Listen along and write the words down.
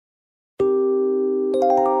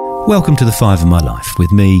Welcome to The Five of My Life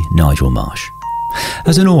with me, Nigel Marsh.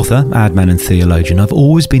 As an author, ad man and theologian, I've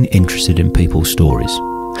always been interested in people's stories.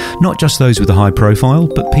 Not just those with a high profile,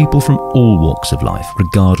 but people from all walks of life,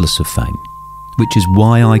 regardless of fame. Which is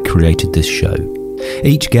why I created this show.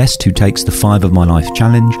 Each guest who takes the Five of My Life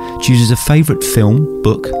challenge chooses a favourite film,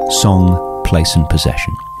 book, song, place and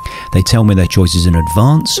possession. They tell me their choices in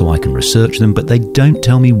advance so I can research them, but they don't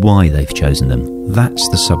tell me why they've chosen them. That's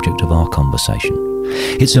the subject of our conversation.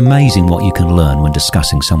 It's amazing what you can learn when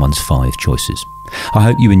discussing someone's 5 choices. I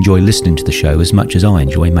hope you enjoy listening to the show as much as I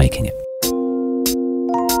enjoy making it.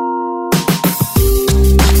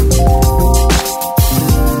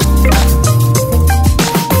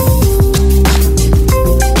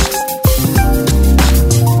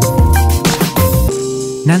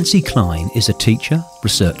 Nancy Kline is a teacher,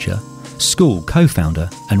 researcher, school co-founder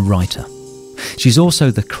and writer. She's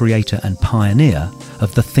also the creator and pioneer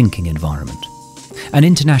of the thinking environment. An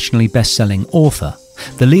internationally best-selling author,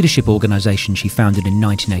 the leadership organisation she founded in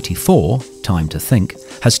 1984, Time to Think,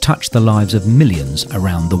 has touched the lives of millions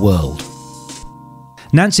around the world.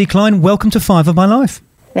 Nancy Kline, welcome to Five of My Life.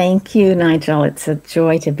 Thank you, Nigel. It's a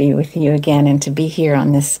joy to be with you again and to be here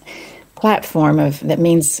on this platform that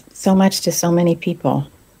means so much to so many people.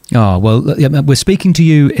 Oh, well, we're speaking to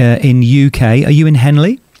you in UK. Are you in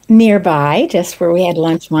Henley? Nearby, just where we had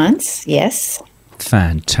lunch once, yes.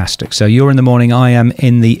 Fantastic. So you're in the morning, I am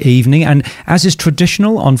in the evening. And as is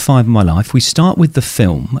traditional on Five of My Life, we start with the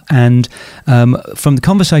film. And from the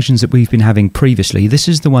conversations that we've been having previously, this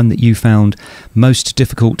is the one that you found most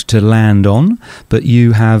difficult to land on. But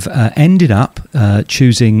you have ended up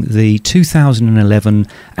choosing the 2011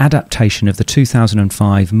 adaptation of the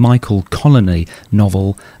 2005 Michael Connelly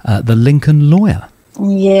novel, The Lincoln Lawyer.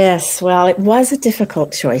 Yes, well, it was a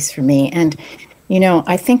difficult choice for me. And you know,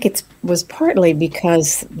 I think it was partly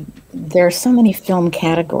because there are so many film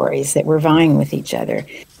categories that were vying with each other.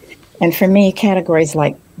 And for me, categories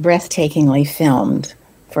like breathtakingly filmed,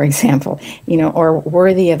 for example, you know, or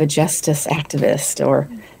worthy of a justice activist or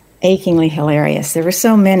achingly hilarious. There were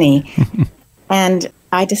so many. And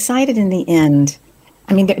I decided in the end,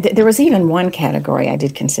 I mean, there was even one category I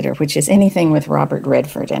did consider, which is anything with Robert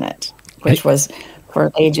Redford in it, which was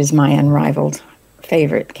for ages my unrivaled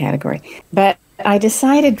favorite category. But I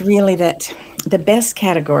decided really that the best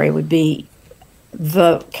category would be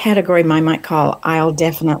the category I might call I'll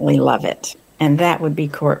definitely love it, and that would be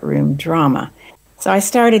courtroom drama. So I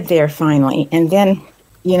started there finally, and then,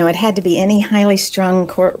 you know, it had to be any highly strung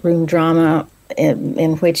courtroom drama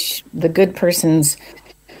in which the good person's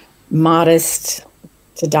modest,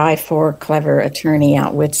 to die for, clever attorney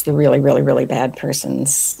outwits the really, really, really bad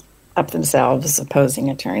person's up themselves opposing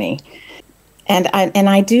attorney. And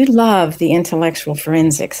I do love the intellectual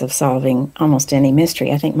forensics of solving almost any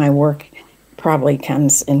mystery. I think my work probably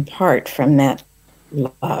comes in part from that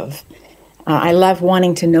love. I love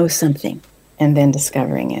wanting to know something and then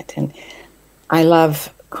discovering it. And I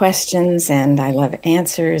love questions and I love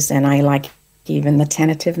answers, and I like even the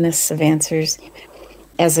tentativeness of answers.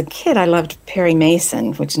 As a kid, I loved Perry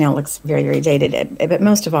Mason, which now looks very, very dated. But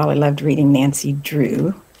most of all, I loved reading Nancy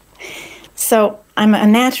Drew. So I'm a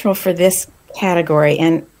natural for this category,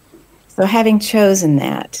 and so having chosen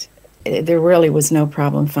that, there really was no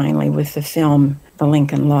problem finally with the film The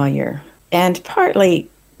Lincoln Lawyer. And partly,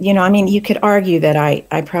 you know, I mean, you could argue that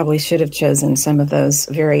I probably should have chosen some of those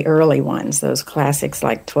very early ones, those classics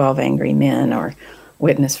like 12 Angry Men or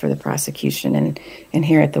Witness for the Prosecution and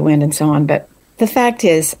Here at the Wind and so on. But the fact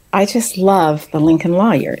is, I just love The Lincoln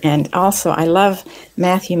Lawyer, and also I love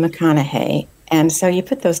Matthew McConaughey. And so you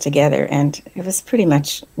put those together, and it was pretty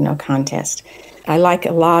much no contest. I like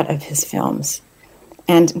a lot of his films.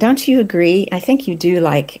 And don't you agree? I think you do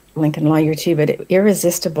like Lincoln Lawyer too, but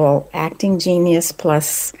irresistible acting genius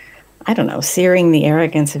plus, I don't know, searing the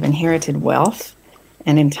arrogance of inherited wealth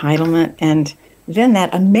and entitlement. And then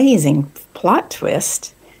that amazing plot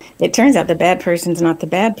twist. It turns out the bad person's not the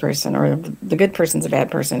bad person, or the good person's a bad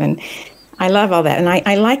person. And I love all that. And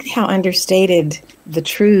I like how understated the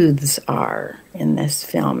truths are in this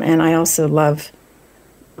film. And I also love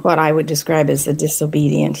what I would describe as the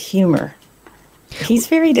disobedient humor. He's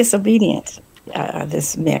very disobedient,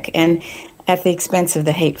 this Mick, and at the expense of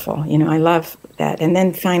the hateful. You know, I love that. And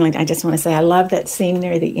then finally, I just want to say, I love that scene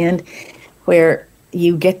near the end where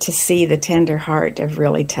you get to see the tender heart of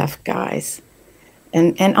really tough guys.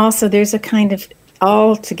 And also there's a kind of,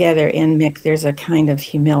 all together in Mick, there's a kind of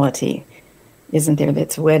humility, isn't there,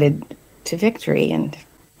 that's wedded to victory. And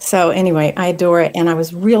so anyway, I adore it, and I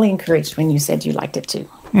was really encouraged when you said you liked it too.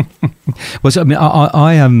 Well, so, I mean,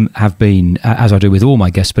 I have been, as I do with all my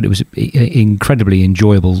guests, but it was incredibly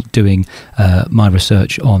enjoyable doing my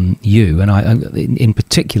research on you. And I, in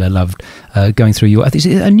particular, loved going through your, is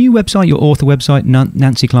it a new website, your author website,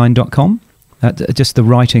 nancykline.com? Just the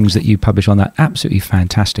writings that you publish on that, absolutely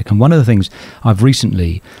fantastic. And one of the things I've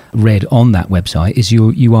recently read on that website is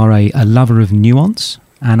you are a lover of nuance.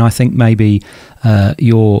 And I think maybe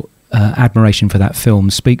your admiration for that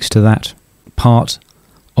film speaks to that part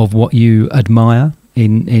of what you admire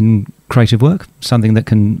in creative work, something that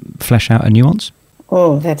can flesh out a nuance.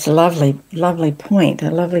 Oh, that's a lovely point,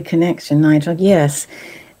 a lovely connection, Nigel. Yes.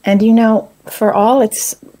 And, you know, for all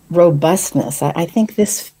its robustness, I think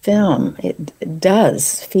this film, it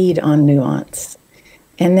does feed on nuance.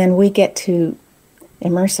 And then we get to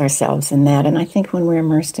immerse ourselves in that. And I think when we're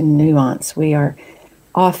immersed in nuance, we are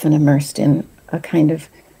often immersed in a kind of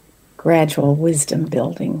gradual wisdom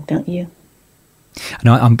building, don't you?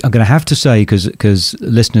 Now, I'm going to have to say, because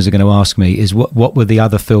listeners are going to ask me, is what were the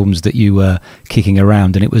other films that you were kicking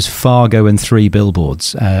around? And it was Fargo and Three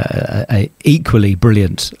Billboards, equally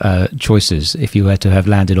brilliant choices if you were to have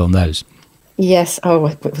landed on those. Yes. Oh,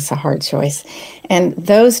 it was a hard choice. And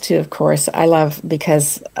those two, of course, I love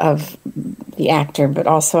because of the actor, but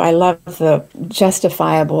also I love the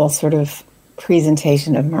justifiable sort of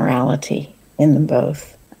presentation of morality in them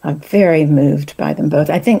both. I'm very moved by them both.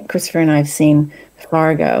 I think Christopher and I have seen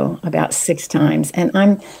Fargo about 6 times, and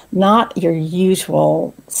I'm not your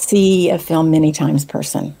usual see a film many times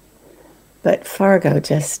person. But Fargo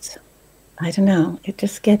just, I don't know, it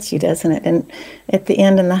just gets you, doesn't it? And at the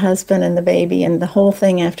end, and the husband and the baby and the whole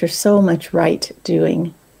thing after so much right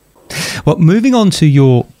doing. Well, moving on to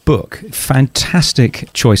your book, fantastic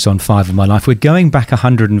choice on Five of My Life. We're going back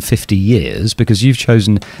 150 years because you've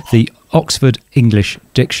chosen the Oxford English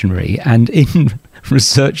Dictionary. And in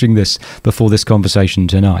researching this before this conversation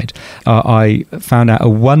tonight, I found out a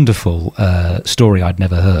wonderful story I'd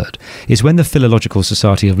never heard. It's when the Philological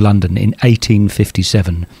Society of London in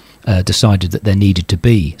 1857 decided that there needed to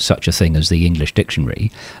be such a thing as the English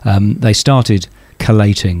Dictionary. They started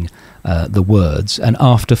collating the words, and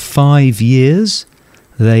after 5 years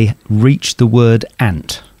they reached the word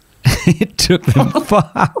ant. It took them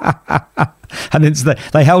and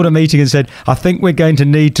they held a meeting and said, I think we're going to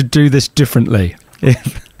need to do this differently.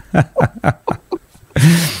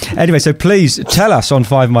 Anyway, so please tell us on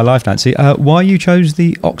Five of My Life, Nancy, why you chose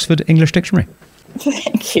the Oxford English Dictionary.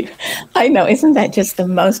 Thank you. I know, isn't that just the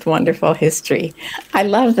most wonderful history? I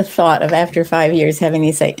love the thought of after 5 years having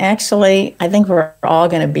you say, actually, I think we're all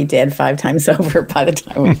going to be dead 5 times over by the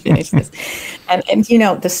time we finish this. And you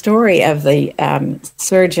know, the story of the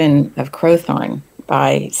Surgeon of Crowthorne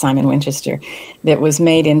by Simon Winchester that was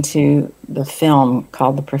made into the film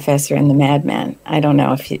called The Professor and the Madman. I don't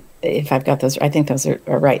know if I've got those. I think those are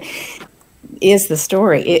right. Is the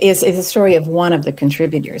story the story of one of the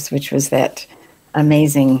contributors, which was that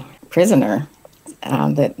amazing prisoner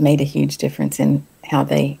that made a huge difference in how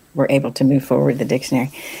they were able to move forward the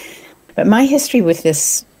dictionary. But my history with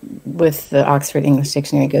the Oxford English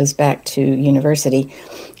Dictionary goes back to university.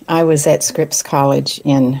 I was at Scripps College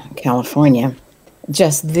in California,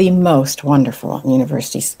 just the most wonderful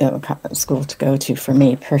university school to go to for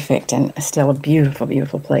me, perfect, and still a beautiful,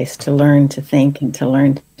 beautiful place to learn to think and to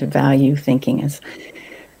learn to value thinking as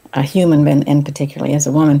a human and particularly as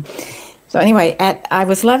a woman. So anyway, I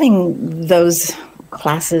was loving those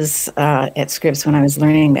classes at Scripps when I was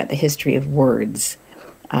learning about the history of words,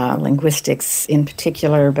 linguistics in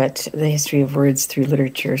particular, but the history of words through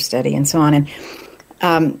literature study and so on.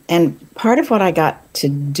 And part of what I got to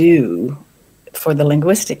do for the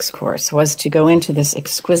linguistics course was to go into this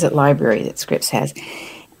exquisite library that Scripps has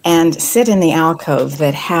and sit in the alcove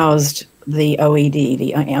that housed the OED,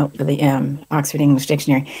 the Oxford English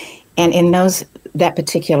Dictionary. And in that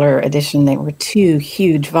particular edition, there were 2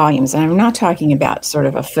 huge volumes. And I'm not talking about sort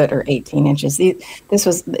of a foot or 18 inches.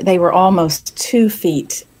 They were almost 2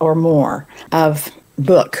 feet or more of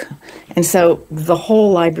book. And so the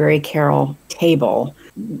whole Library Carrel table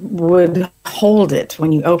would hold it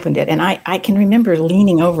when you opened it. And I can remember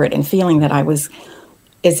leaning over it and feeling that I was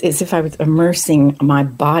as if I was immersing my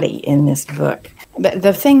body in this book. But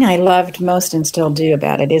the thing I loved most and still do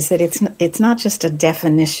about it is that it's not just a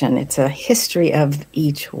definition, it's a history of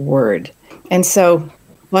each word. And so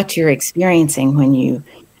what you're experiencing when you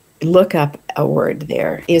look up a word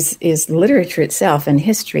there is literature itself and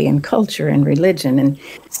history and culture and religion. And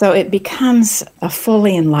so it becomes a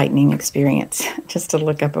fully enlightening experience just to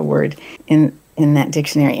look up a word in that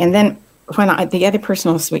dictionary. And then the other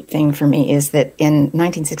personal sweet thing for me is that in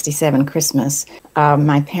 1967 Christmas,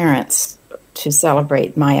 my parents, to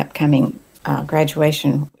celebrate my upcoming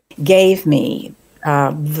graduation gave me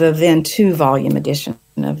the then 2-volume edition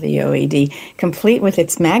of the OED, complete with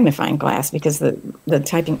its magnifying glass, because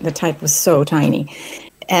the type was so tiny.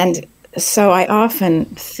 And so I often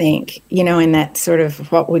think, in that sort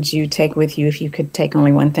of what would you take with you if you could take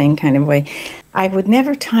only one thing kind of way, I would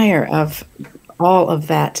never tire of all of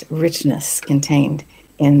that richness contained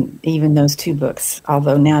in even those 2 books,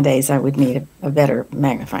 although nowadays I would need a better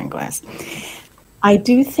magnifying glass. I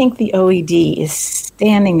do think the OED is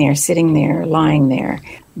standing there, sitting there, lying there,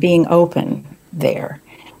 being open there,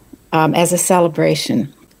 as a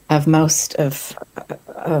celebration of most of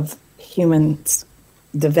humans'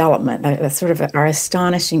 development, a sort of our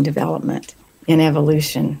astonishing development in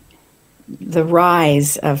evolution, the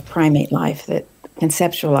rise of primate life that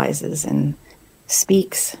conceptualizes and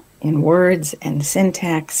speaks in words and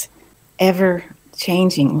syntax ever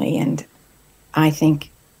changingly, and I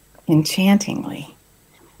think enchantingly.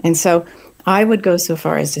 And so I would go so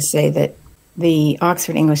far as to say that the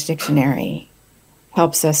Oxford English Dictionary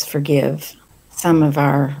helps us forgive some of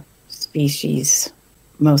our species'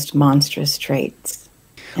 most monstrous traits.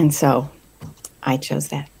 And so I chose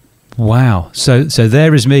that. Wow. So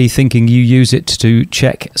there is me thinking you use it to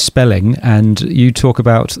check spelling, and you talk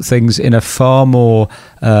about things in a far more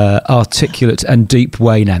articulate and deep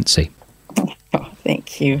way, Nancy. Oh,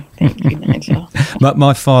 thank you, Nigel.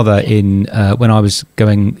 My father, when I was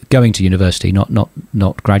going to university,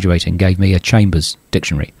 not graduating, gave me a Chambers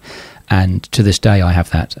dictionary, and to this day I have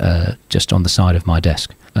that just on the side of my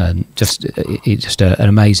desk. Just an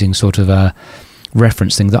amazing sort of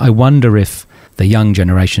reference thing that I wonder if the young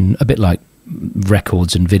generation, a bit like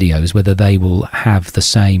records and videos, whether they will have the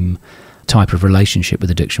same type of relationship with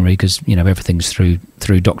the dictionary, because everything's through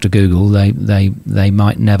Dr. Google. They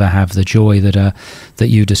might never have the joy that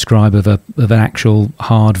you describe of an actual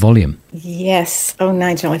hard volume. Yes. Oh,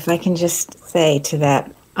 Nigel, if I can just say to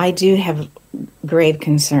that, I do have grave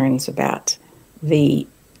concerns about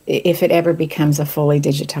if it ever becomes a fully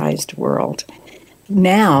digitized world.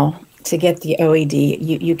 Now, to get the OED,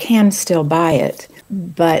 you can still buy it,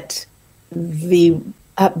 but the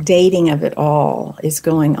updating of it all is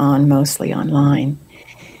going on mostly online.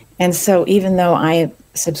 And so even though I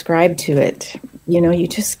subscribe to it, you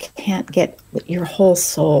just can't get your whole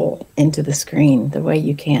soul into the screen the way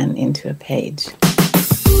you can into a page.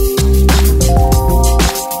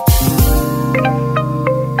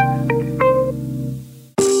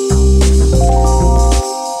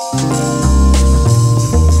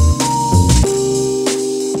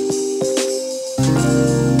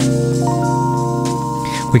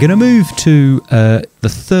 We're going to move to the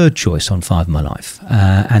third choice on 5 My Life.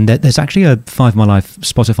 And there's actually a 5 My Life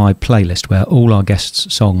Spotify playlist where all our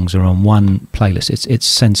guests' songs are on one playlist. It's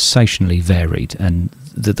sensationally varied, and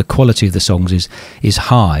the quality of the songs is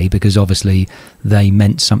high because obviously they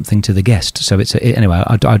meant something to the guest. So anyway,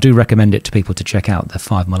 I do recommend it to people to check out the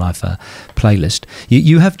 5 My Life playlist.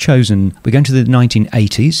 You have chosen, we're going to the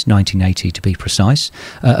 1980s, 1980 to be precise,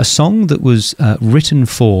 a song that was written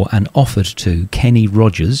for and offered to Kenny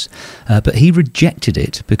Rogers, but he rejected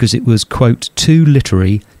it because it was, quote, too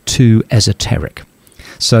literary, too esoteric.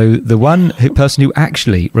 So the person who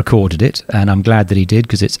actually recorded it, and I'm glad that he did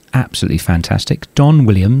because it's absolutely fantastic, Don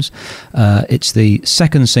Williams. It's the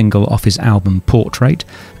second single off his album Portrait,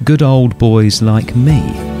 Good Old Boys Like Me.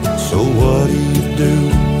 So what do you do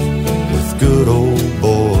with good old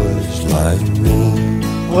boys like me?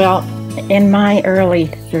 Well, in my early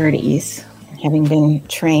 30s, having been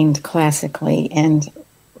trained classically and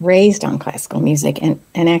raised on classical music, and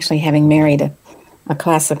actually having married a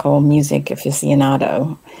classical music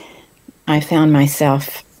aficionado, I found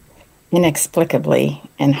myself inexplicably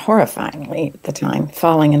and horrifyingly at the time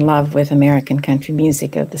falling in love with American country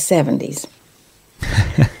music of the 70s.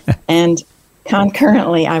 And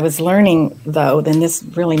concurrently, I was learning, though, then this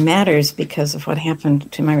really matters because of what happened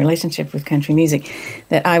to my relationship with country music,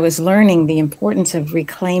 that I was learning the importance of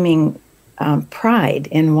reclaiming pride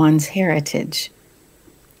in one's heritage,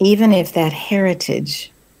 even if that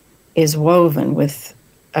heritage is woven with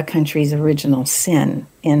a country's original sin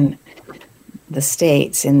in the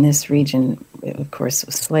States, in this region, of course,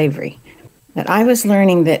 was slavery. That I was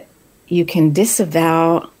learning that you can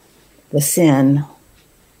disavow the sin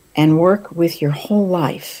and work with your whole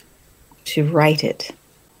life to right it.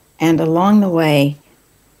 And along the way,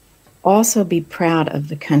 also be proud of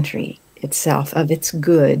the country itself, of its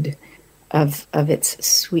good, of its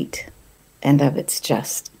sweet, and of its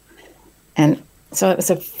just. And so it was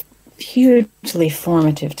a hugely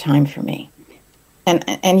formative time for me.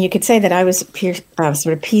 And you could say that I was sort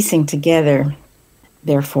of piecing together,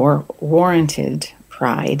 therefore, warranted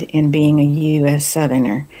pride in being a U.S.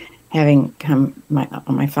 Southerner having come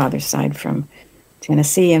on my father's side from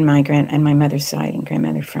Tennessee and my mother's side and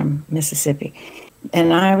grandmother from Mississippi.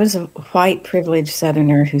 And I was a white, privileged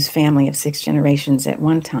Southerner whose family of 6 generations at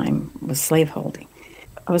one time was slaveholding.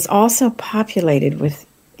 I was also populated with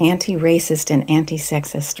anti-racist and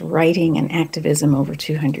anti-sexist writing and activism over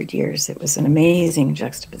 200 years. It was an amazing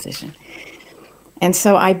juxtaposition. And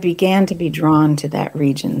so I began to be drawn to that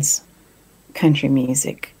region's country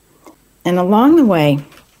music. And along the way,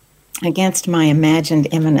 against my imagined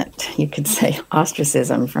imminent, you could say,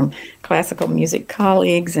 ostracism from classical music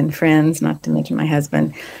colleagues and friends, not to mention my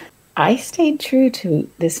husband, I stayed true to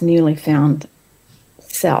this newly found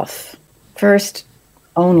self. First,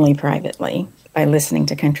 only privately, by listening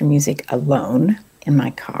to country music alone in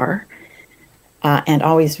my car, and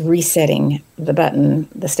always resetting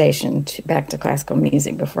the station back to classical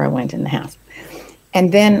music before I went in the house.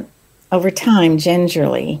 And then over time,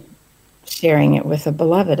 gingerly sharing it with a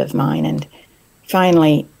beloved of mine, and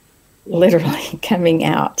finally, literally coming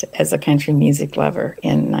out as a country music lover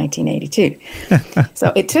in 1982.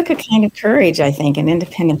 So it took a kind of courage, I think, and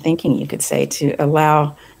independent thinking, you could say, to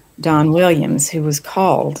allow Don Williams, who was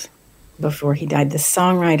called before he died the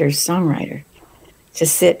songwriter's songwriter, to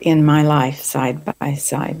sit in my life side by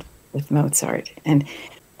side with Mozart. And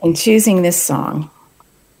in choosing this song,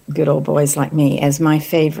 Good Old Boys Like Me, as my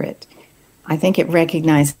favorite, I think it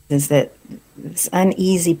recognizes that this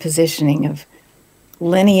uneasy positioning of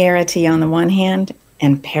linearity on the one hand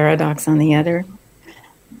and paradox on the other,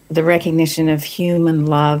 the recognition of human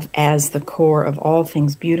love as the core of all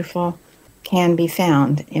things beautiful, can be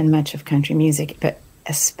found in much of country music, but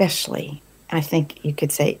especially, I think you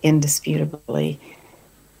could say indisputably,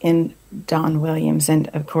 in Don Williams. And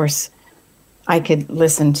of course, I could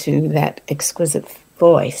listen to that exquisite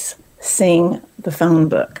voice sing the phone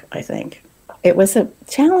book, I think. It was a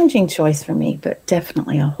challenging choice for me, but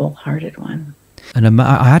definitely a wholehearted one. And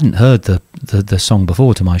I hadn't heard the song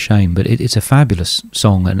before, to my shame, but it's a fabulous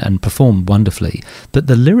song and performed wonderfully. But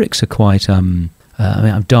the lyrics are quite...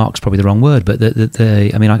 dark's probably the wrong word, but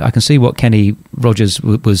I can see what Kenny Rogers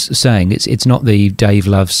was saying. It's not the Dave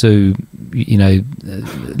Love Sue,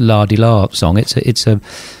 la-di-la song. It's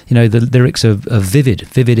the lyrics are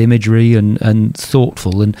vivid imagery and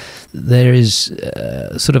thoughtful, and there is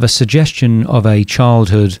sort of a suggestion of a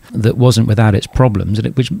childhood that wasn't without its problems,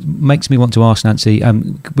 and which makes me want to ask Nancy,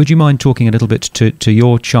 would you mind talking a little bit to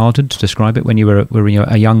your childhood, to describe it when you were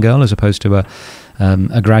a young girl as opposed to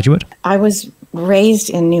a graduate? I was raised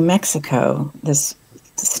in New Mexico, this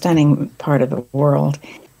stunning part of the world,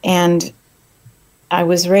 and I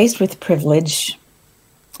was raised with privilege,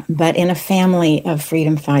 but in a family of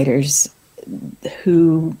freedom fighters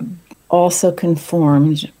who also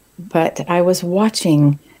conformed. But I was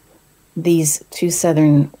watching these two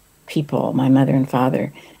Southern people, my mother and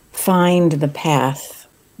father, find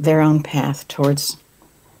their own path towards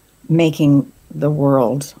making the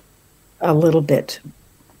world a little bit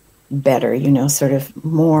better, sort of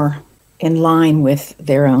more in line with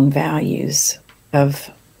their own values of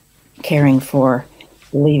caring for,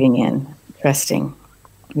 believing in, trusting,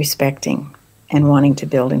 respecting, and wanting to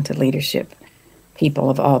build into leadership people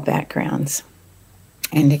of all backgrounds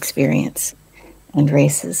and experience and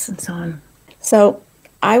races and so on. So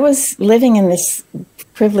I was living in this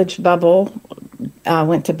privileged bubble,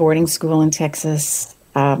 went to boarding school in Texas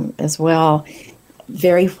as well,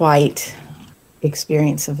 very white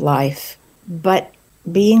experience of life, but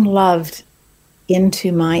being loved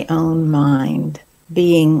into my own mind,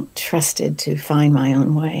 being trusted to find my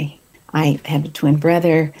own way. I had a twin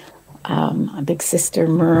brother, a big sister,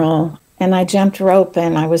 Merle, and I jumped rope,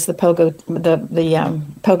 and I was the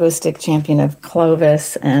pogo stick champion of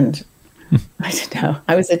Clovis, and I don't know,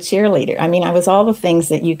 I was a cheerleader. I mean, I was all the things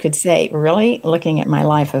that you could say, really, looking at my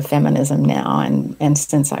life of feminism now, and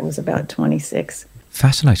since I was about 26.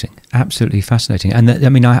 Fascinating, absolutely fascinating. And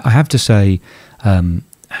I have to say,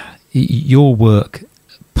 your work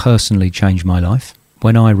personally changed my life.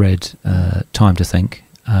 When I read Time to Think,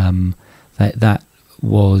 that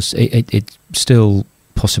was it's still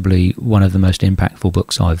possibly one of the most impactful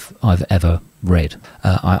books I've ever read.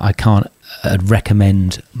 I can't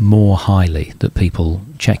recommend more highly that people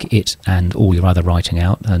check it and all your other writing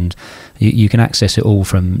out, and you can access it all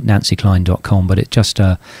from nancykline.com, but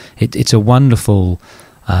it's a wonderful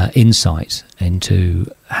insight into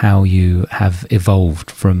how you have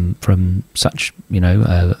evolved from such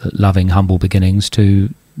loving, humble beginnings to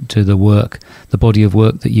to the work, the body of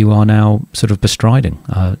work that you are now sort of bestriding.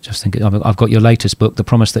 Just think, I've got your latest book, The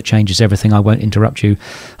Promise That Changes Everything. I Won't Interrupt You,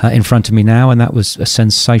 in front of me now, and that was a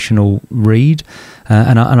sensational read.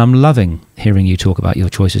 And I'm loving hearing you talk about your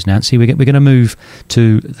choices, Nancy. We're going to move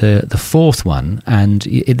to the fourth one, and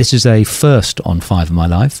this is a first on Five of My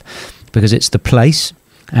Life, because it's the place.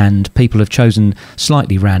 And people have chosen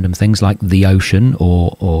slightly random things like the ocean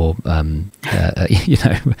or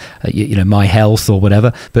my health or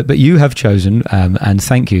whatever. But you have chosen, and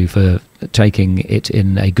thank you for taking it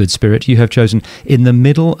in a good spirit, you have chosen in the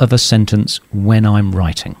middle of a sentence when I'm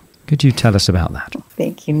writing. Could you tell us about that?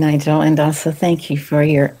 Thank you, Nigel. And also thank you for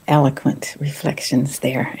your eloquent reflections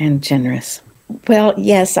there and generous. Well,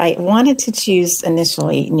 yes, I wanted to choose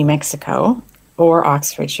initially New Mexico or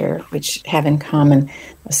Oxfordshire, which have in common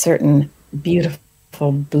a certain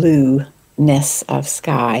beautiful blueness of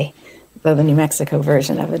sky, though the New Mexico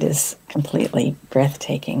version of it is completely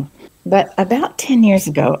breathtaking. But about 10 years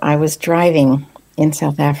ago, I was driving in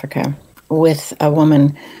South Africa with a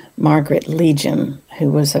woman, Margaret Legion, who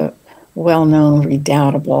was a well-known,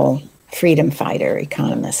 redoubtable freedom fighter,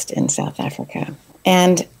 economist in South Africa,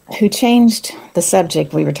 and who changed the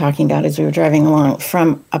subject we were talking about as we were driving along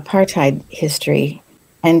from apartheid history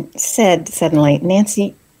and said suddenly,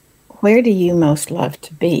 Nancy, where do you most love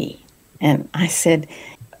to be? And I said,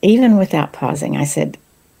 even without pausing, I said,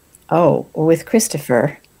 oh, with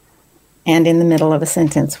Christopher, and in the middle of a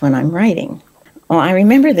sentence when I'm writing. Well, I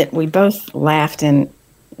remember that we both laughed at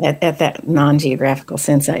that non-geographical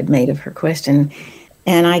sense I'd made of her question.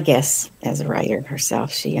 And I guess as a writer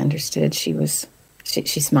herself, she understood. She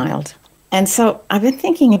smiled. And so I've been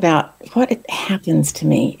thinking about what happens to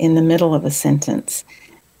me in the middle of a sentence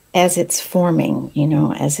as it's forming,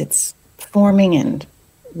 as it's forming and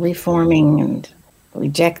reforming and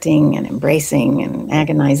rejecting and embracing and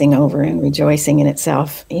agonizing over and rejoicing in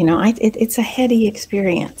itself. It's a heady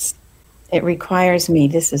experience. It requires me,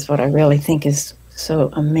 this is what I really think is so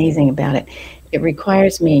amazing about it. It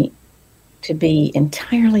requires me to be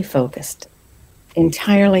entirely focused,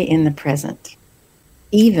 entirely in the present,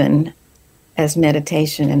 even as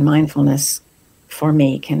meditation and mindfulness for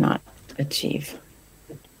me cannot achieve.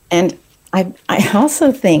 And I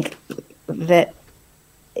also think that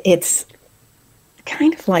it's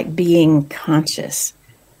kind of like being conscious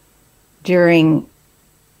during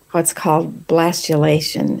what's called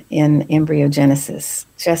blastulation in embryogenesis,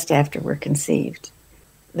 just after we're conceived.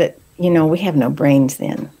 That, we have no brains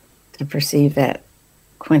then to perceive that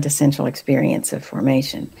quintessential experience of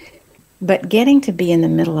formation. But getting to be in the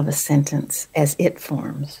middle of a sentence as it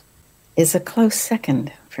forms is a close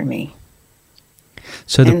second for me.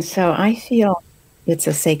 So I feel it's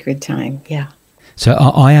a sacred time, yeah. So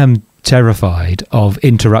I am terrified of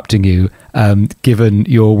interrupting you, given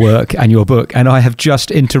your work and your book, and I have just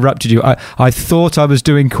interrupted you. I thought I was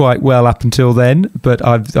doing quite well up until then, but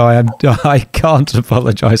I can't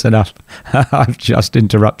apologise enough. I've just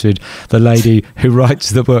interrupted the lady who writes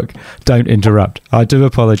the book. Don't interrupt. I do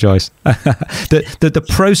apologise. The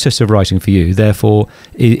process of writing for you, therefore,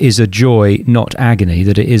 is a joy, not agony,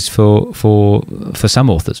 that it is for some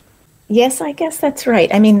authors. Yes, I guess that's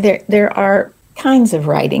right. I mean, there are kinds of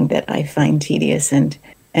writing that I find tedious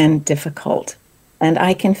and difficult. And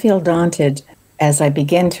I can feel daunted as I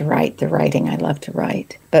begin to write the writing I love to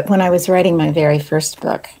write. But when I was writing my very first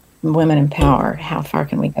book, Women in Power, How Far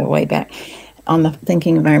Can We Go, way back, on the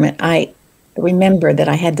thinking environment, I remember that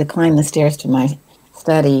I had to climb the stairs to my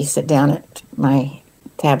study, sit down at my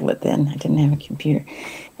tablet then. I didn't have a computer.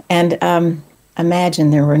 And imagine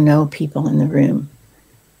there were no people in the room.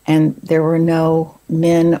 And there were no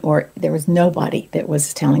men, or there was nobody that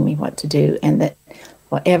was telling me what to do, and that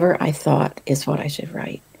whatever I thought is what I should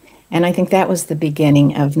write. And I think that was the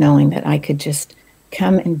beginning of knowing that I could just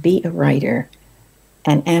come and be a writer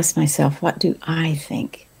and ask myself, what do I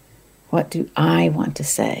think? What do I want to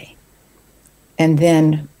say? And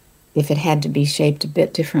then if it had to be shaped a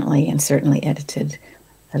bit differently and certainly edited,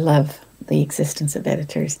 I love the existence of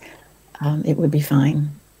editors, it would be fine.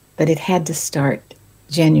 But it had to start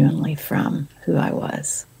genuinely from who I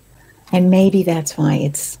was. And maybe that's why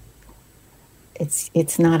it's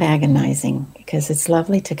not agonizing, because it's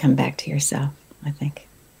lovely to come back to yourself, I think.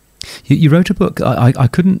 You wrote a book, I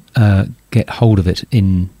couldn't get hold of it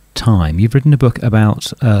in time. You've written a book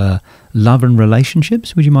about love and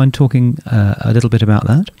relationships. Would you mind talking a little bit about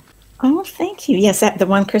that? Oh, thank you. Yes, the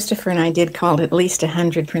one Christopher and I did called At Least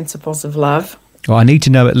 100 Principles of Love. Well, I need to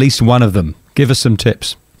know at least one of them. Give us some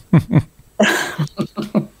tips.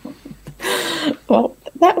 Well,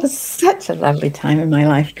 that was such a lovely time in my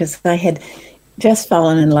life, because I had just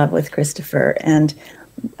fallen in love with Christopher, and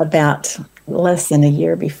about less than a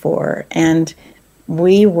year before. And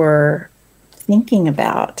we were thinking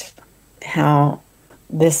about how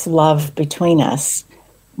this love between us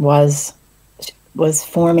was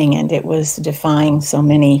forming, and it was defying so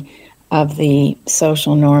many of the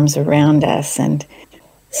social norms around us. And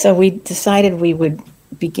so we decided we would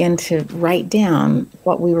begin to write down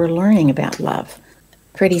what we were learning about love.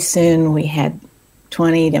 Pretty soon we had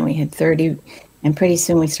 20, then we had 30, and pretty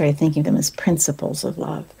soon we started thinking of them as principles of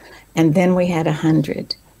love. And then we had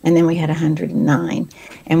 100, and then we had 109.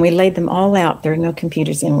 And we laid them all out. There are no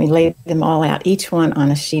computers in. We laid them all out, each one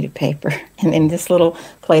on a sheet of paper. And in this little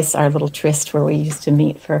place, our little tryst where we used to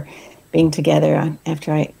meet for being together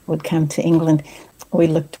after I would come to England, we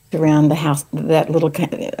looked around the house. That little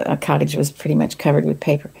cottage was pretty much covered with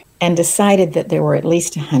paper, and decided that there were at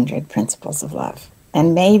least 100 principles of love.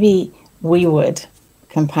 And maybe we would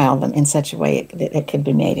compile them in such a way that it could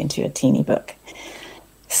be made into a teeny book.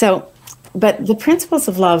 So, but the principles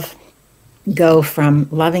of love go from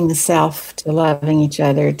loving the self to loving each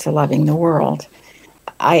other to loving the world.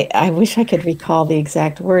 I wish I could recall the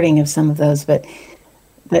exact wording of some of those, but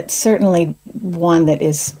certainly one that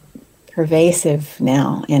is pervasive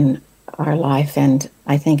now in our life, and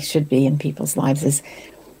I think should be in people's lives, is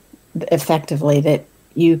effectively that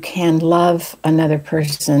you can love another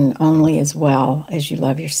person only as well as you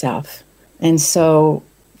love yourself. And so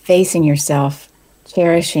facing yourself,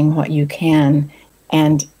 cherishing what you can,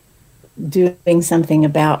 and doing something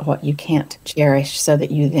about what you can't cherish so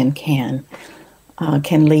that you then can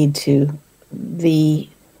lead to the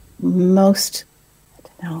most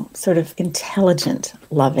sort of intelligent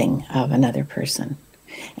loving of another person.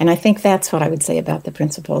 And I think that's what I would say about the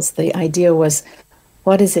principles. The idea was,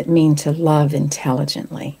 what does it mean to love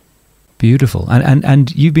intelligently? Beautiful.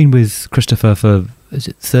 And you've been with Christopher for, is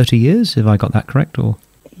it 30 years? Have I got that correct? Or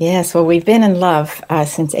yes, well, we've been in love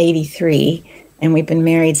since 83, and we've been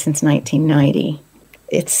married since 1990.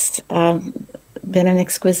 It's been an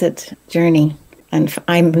exquisite journey. And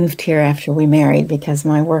I moved here after we married because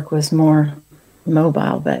my work was more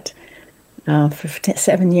mobile, but for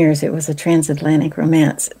 7 years it was a transatlantic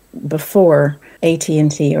romance before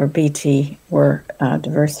AT&T or BT were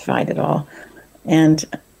diversified at all, and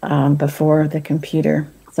before the computer.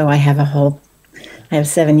 So I have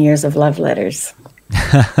 7 years of love letters.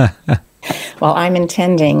 Well, I'm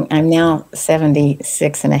now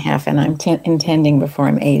 76 and a half, and I'm intending before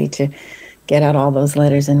I'm 80 to get out all those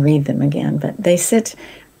letters and read them again. But they sit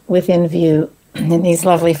within view in these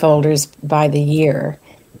lovely folders by the year,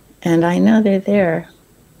 and I know they're there.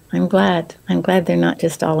 I'm glad they're not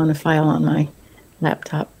just all in a file on my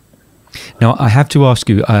laptop. Now, I have to ask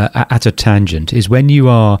you, at a tangent, is when you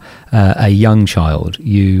are a young child,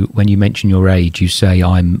 when you mention your age, you say,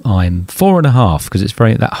 I'm 4.5, because it's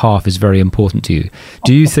that half is very important to you.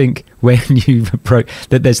 Do you think when you approach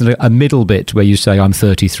that there's a middle bit where you say I'm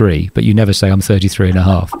 33, but you never say I'm 33 and a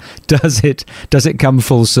half? Does it come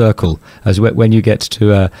full circle as when you get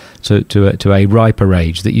to a riper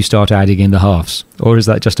age that you start adding in the halves, or is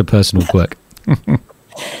that just a personal quirk?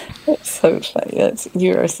 It's so funny.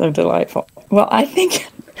 You are so delightful. Well, I think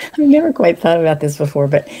I've never quite thought about this before,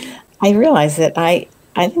 but I realize that I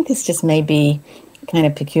think this just may be kind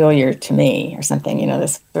of peculiar to me or something,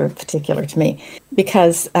 this sort of particular to me,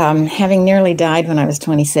 because having nearly died when I was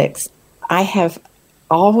 26, I have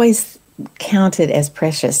always counted as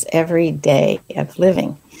precious every day of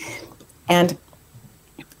living. And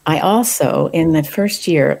I also, in the first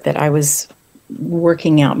year that I was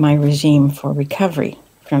working out my regime for recovery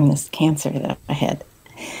from this cancer that I had,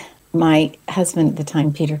 my husband at the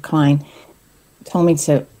time, Peter Kline, told me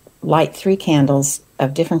to light 3 candles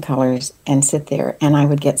of different colors and sit there, and I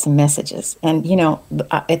would get some messages. And,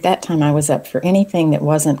 at that time I was up for anything that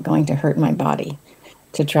wasn't going to hurt my body,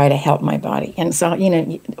 to try to help my body. And so,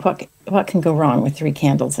 what can go wrong with 3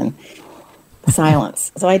 candles and silence?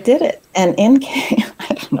 So I did it, and in came, I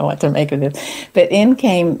don't know what to make of this, but in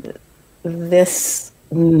came this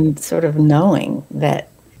sort of knowing that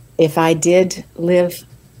if I did live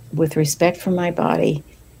with respect for my body,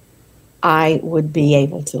 I would be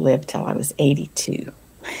able to live till I was 82.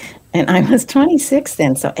 And I was 26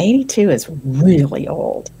 then, so 82 is really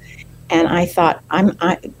old. And I thought,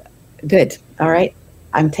 I good, all right,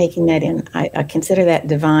 I'm taking that in. I consider that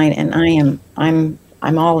divine, and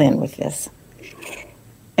I'm all in with this.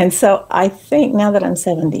 And so I think now that I'm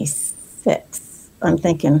 76, I'm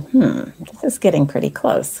thinking, this is getting pretty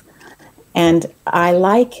close. And I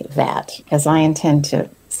like that, because I intend to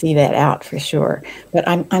see that out for sure. But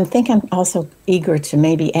I'm also eager to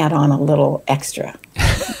maybe add on a little extra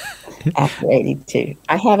after 82.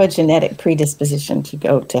 I have a genetic predisposition to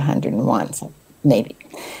go to 101. So maybe.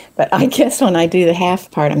 But I guess when I do the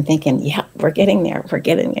half part, I'm thinking, yeah, we're getting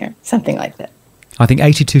there, something like that. I think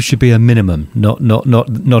 82 should be a minimum, not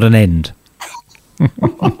an end.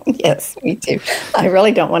 Yes, me too. I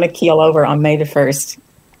really don't want to keel over on May the 1st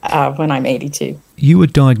when I'm 82. You were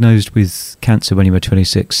diagnosed with cancer when you were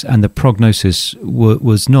 26, and the prognosis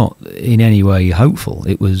was not in any way hopeful.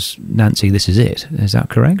 It was, Nancy, this is it. Is that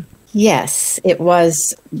correct? Yes, it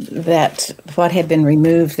was that what had been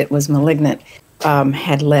removed that was malignant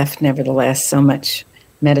had left, nevertheless, so much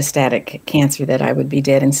metastatic cancer that I would be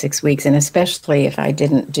dead in 6 weeks, and especially if I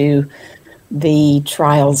didn't do the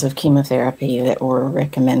trials of chemotherapy that were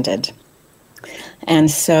recommended.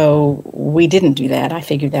 And so we didn't do that. I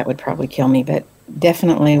figured that would probably kill me, but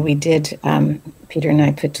definitely we did. Peter and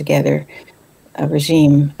I put together a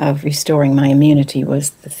regime of restoring my immunity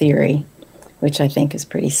was the theory, which I think is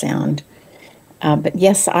pretty sound. But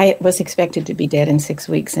yes, I was expected to be dead in 6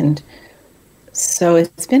 weeks, and so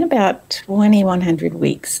it's been about 2,100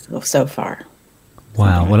 weeks so far.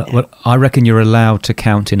 Wow. Well, I reckon you're allowed to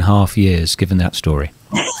count in half years, given that story.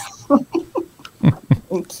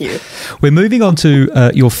 Thank you. We're moving on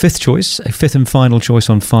to your fifth and final choice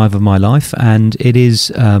on Five of My Life, and it is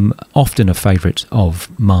often a favourite of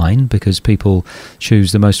mine because people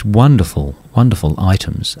choose the most wonderful, wonderful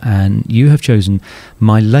items, and you have chosen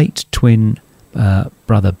my late twin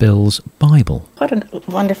brother Bill's Bible. What a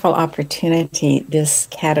wonderful opportunity this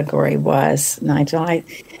category was, Nigel. I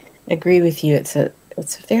agree with you. It's a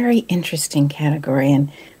very interesting category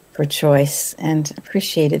and for choice, and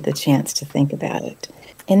appreciated the chance to think about it.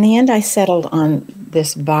 In the end, I settled on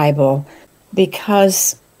this Bible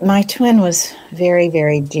because my twin was very,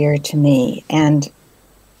 very dear to me, and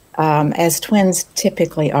as twins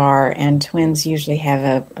typically are, and twins usually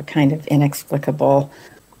have a kind of inexplicable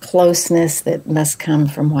closeness that must come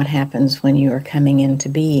from what happens when you are coming into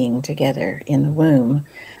being together in the womb,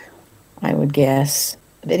 I would guess.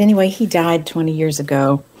 But anyway, he died 20 years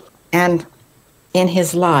ago, and in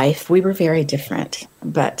his life, we were very different,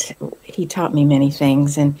 but he taught me many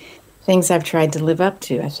things, and things I've tried to live up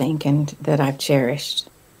to, I think, and that I've cherished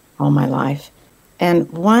all my life.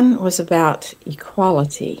 And one was about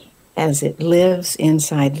equality as it lives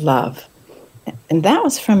inside love. And that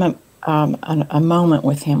was from a moment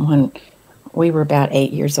with him when we were about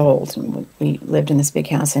 8 years old. We lived in this big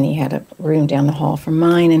house, and he had a room down the hall from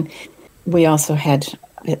mine, and we also had,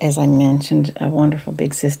 as I mentioned, a wonderful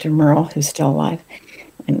big sister, Merle, who's still alive,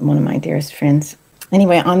 and one of my dearest friends.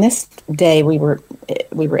 Anyway, on this day, we were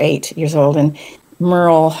 8 years old, and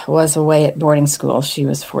Merle was away at boarding school. She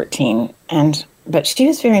was 14, but she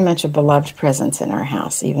was very much a beloved presence in our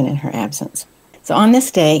house, even in her absence. So on this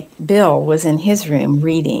day, Bill was in his room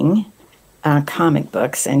reading comic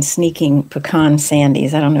books and sneaking pecan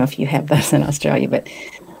sandies. I don't know if you have those in Australia, but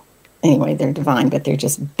anyway, they're divine, but they're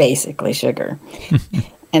just basically sugar.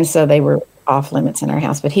 And so they were off limits in our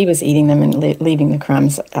house, but he was eating them and leaving the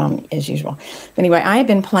crumbs as usual. Anyway, I had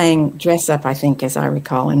been playing dress up, I think, as I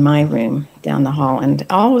recall, in my room down the hall, and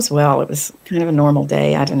all was well. It was kind of a normal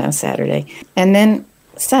day, I don't know, Saturday. And then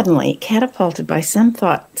suddenly, catapulted by some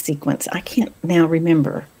thought sequence I can't now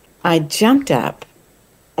remember, I jumped up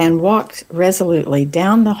and walked resolutely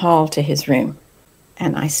down the hall to his room,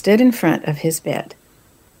 and I stood in front of his bed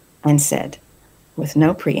and said, with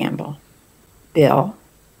no preamble, "Bill,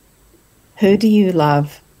 who do you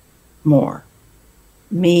love more,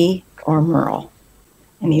 me or Merle?"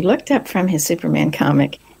 And he looked up from his Superman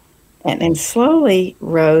comic and slowly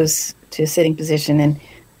rose to a sitting position and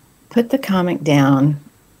put the comic down,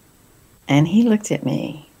 and he looked at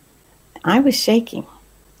me. I was shaking,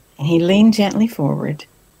 and he leaned gently forward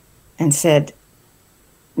and said,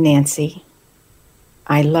 "Nancy,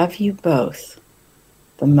 I love you both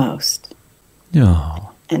the most." Oh.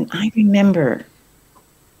 And I remember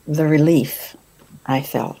the relief I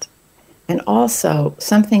felt, and also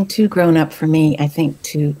something too grown up for me, I think,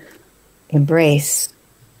 to embrace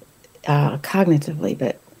cognitively,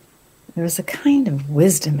 but there was a kind of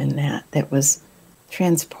wisdom in that was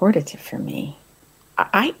transportative for me.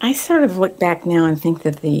 I sort of look back now and think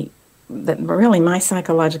that really my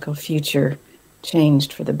psychological future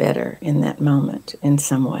changed for the better in that moment in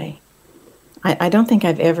some way. I don't think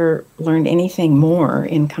I've ever learned anything more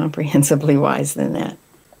incomprehensibly wise than that.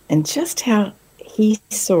 And just how he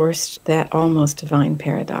sourced that almost divine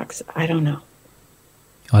paradox, I don't know.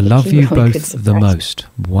 I love you both the most.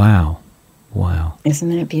 Wow. Isn't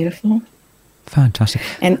that beautiful? Fantastic.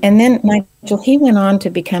 And then, Nigel, he went on to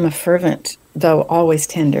become a fervent, though always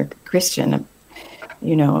tender Christian, a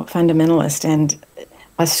fundamentalist, and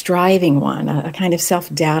a striving one, a kind of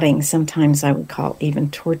self-doubting, sometimes I would call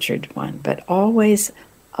even tortured one, but always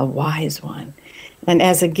a wise one. And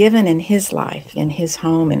as a given in his life, in his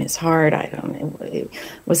home, in his heart, I don't know, it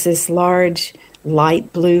was this large,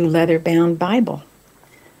 light blue leather-bound Bible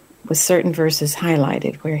with certain verses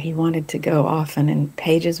highlighted where he wanted to go often, and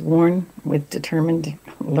pages worn with determined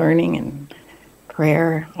learning and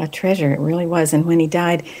prayer. A treasure, it really was. And when he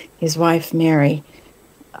died, his wife, Mary,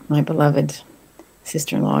 my beloved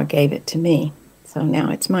sister-in-law, gave it to me. So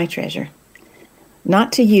now it's my treasure.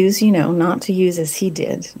 Not to use, not to use as he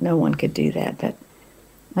did. No one could do that. But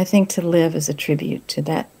I think to live as a tribute to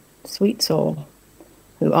that sweet soul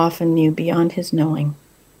who often knew beyond his knowing.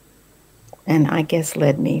 And I guess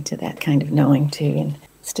led me to that kind of knowing too, and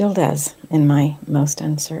still does in my most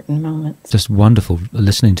uncertain moments. Just wonderful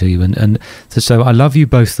listening to you. And so I love you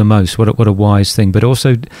both the most. What a wise thing. But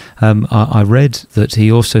also I read that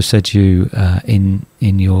he also said to you in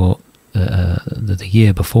your the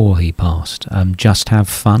year before he passed, just have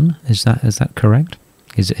fun. Is that correct?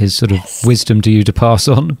 His sort of wisdom to you to pass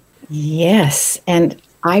on? Yes. And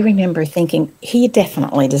I remember thinking, he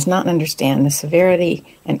definitely does not understand the severity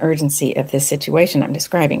and urgency of this situation I'm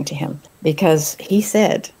describing to him, because he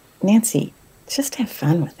said, Nancy, just have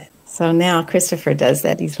fun with it. So now Christopher does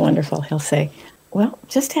that. He's wonderful. He'll say, well,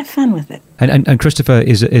 just have fun with it. And Christopher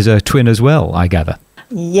is a twin as well, I gather.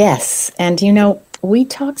 Yes. And, we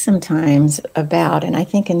talk sometimes about, and I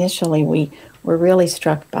think initially we were really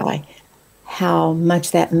struck by how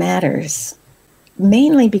much that matters,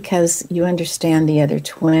 mainly because you understand the other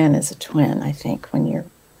twin as a twin, I think, when you're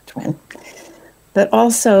a twin. But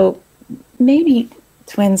also, maybe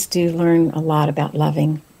twins do learn a lot about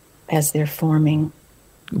loving as they're forming.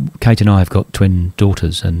 Kate and I have got twin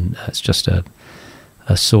daughters, and it's just a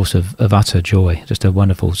source of utter joy, just a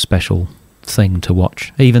wonderful, special thing to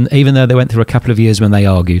watch, even though they went through a couple of years when they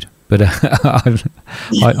argued. But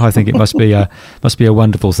I think it must be a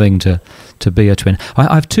wonderful thing to be a twin.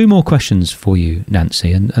 I have two more questions for you,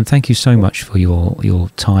 Nancy, and thank you so much for your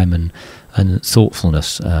time and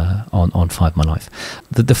thoughtfulness on Five My Life.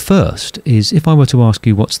 The first is, if I were to ask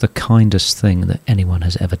you what's the kindest thing that anyone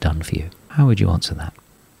has ever done for you, how would you answer that?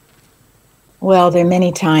 Well, there are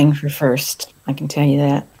many tying for first, I can tell you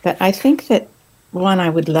that. But I think that one I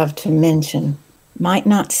would love to mention might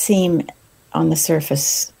not seem on the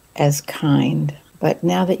surface as kind, but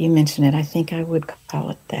now that you mention it, I think I would call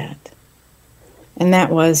it that. And that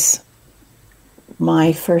was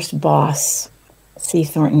my first boss, C.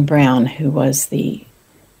 Thornton Brown, who was the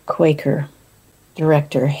Quaker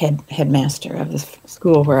director, headmaster of the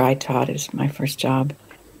school where I taught. It was my first job.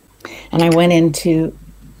 And I went into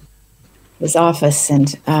his office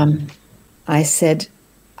and I said,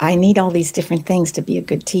 I need all these different things to be a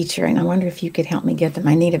good teacher, and I wonder if you could help me get them.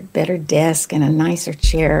 I need a better desk and a nicer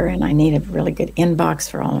chair, and I need a really good inbox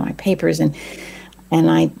for all of my papers, and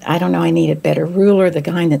I don't know, I need a better ruler, the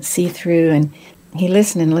kind that's see-through. And he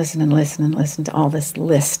listened and listened and listened and listened to all this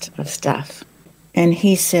list of stuff. And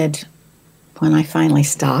he said, when I finally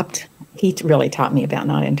stopped, he really taught me about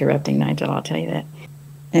not interrupting, Nigel, I'll tell you that.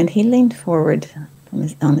 And he leaned forward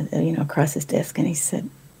across his desk, and he said,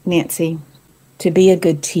 Nancy, to be a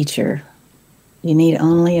good teacher, you need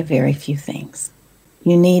only a very few things.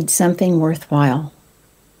 You need something worthwhile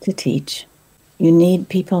to teach. You need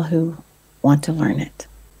people who want to learn it.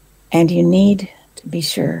 And you need to be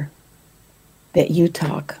sure that you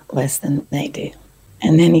talk less than they do.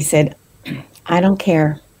 And then he said, I don't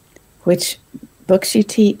care which books you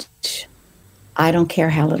teach. I don't care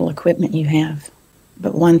how little equipment you have.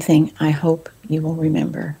 But one thing I hope you will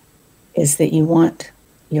remember is that you want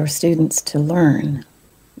your students to learn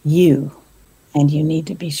you, and you need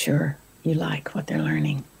to be sure you like what they're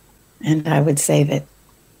learning. And I would say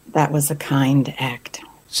that was a kind act.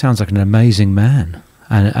 Sounds like an amazing man.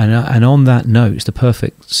 And on that note, it's the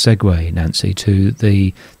perfect segue, Nancy, to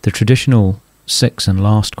the traditional sixth and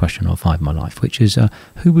last question of Five My Life, which is,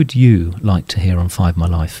 who would you like to hear on Five My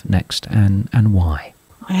Life next, and why?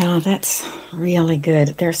 Well, that's really good.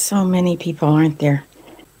 There's so many people, aren't there?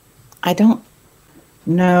 I don't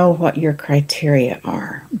know what your criteria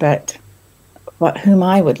are, but whom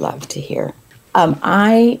I would love to hear.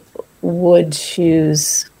 I would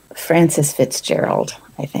choose Frances Fitzgerald,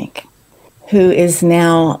 I think, who is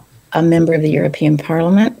now a member of the European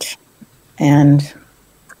Parliament, and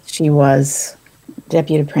she was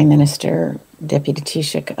Deputy Prime Minister, Deputy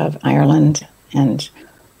Taoiseach of Ireland, and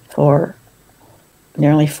for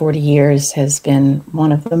nearly 40 years has been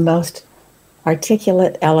one of the most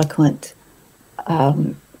articulate, eloquent,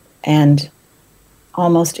 and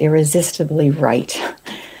almost irresistibly right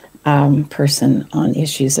person on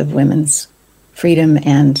issues of women's freedom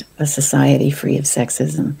and a society free of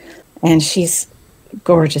sexism. And she's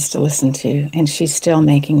gorgeous to listen to, and she's still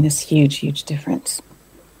making this huge, huge difference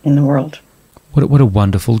in the world. What a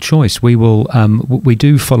wonderful choice. We will. We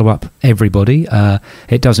do follow up everybody.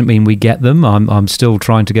 It doesn't mean we get them. I'm still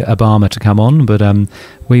trying to get Obama to come on, but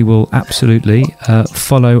we will absolutely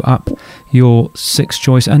follow up your sixth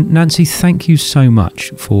choice. And Nancy, thank you so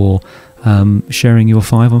much for sharing your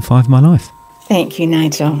 5 on 5 of my life. Thank you,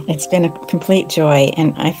 Nigel. It's been a complete joy,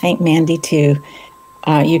 and I thank Mandy too.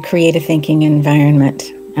 You create a thinking environment.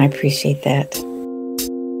 I appreciate that.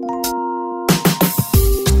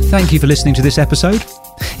 Thank you for listening to this episode.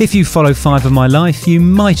 If you follow 5 of my life, you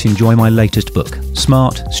might enjoy my latest book,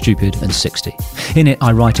 Smart, Stupid and 60. In it,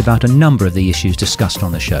 I write about a number of the issues discussed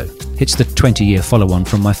on the show. It's the 20-year follow-on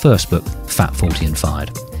from my first book, Fat, 40 and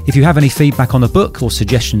Fired. If you have any feedback on the book or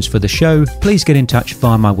suggestions for the show, please get in touch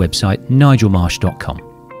via my website, nigelmarsh.com.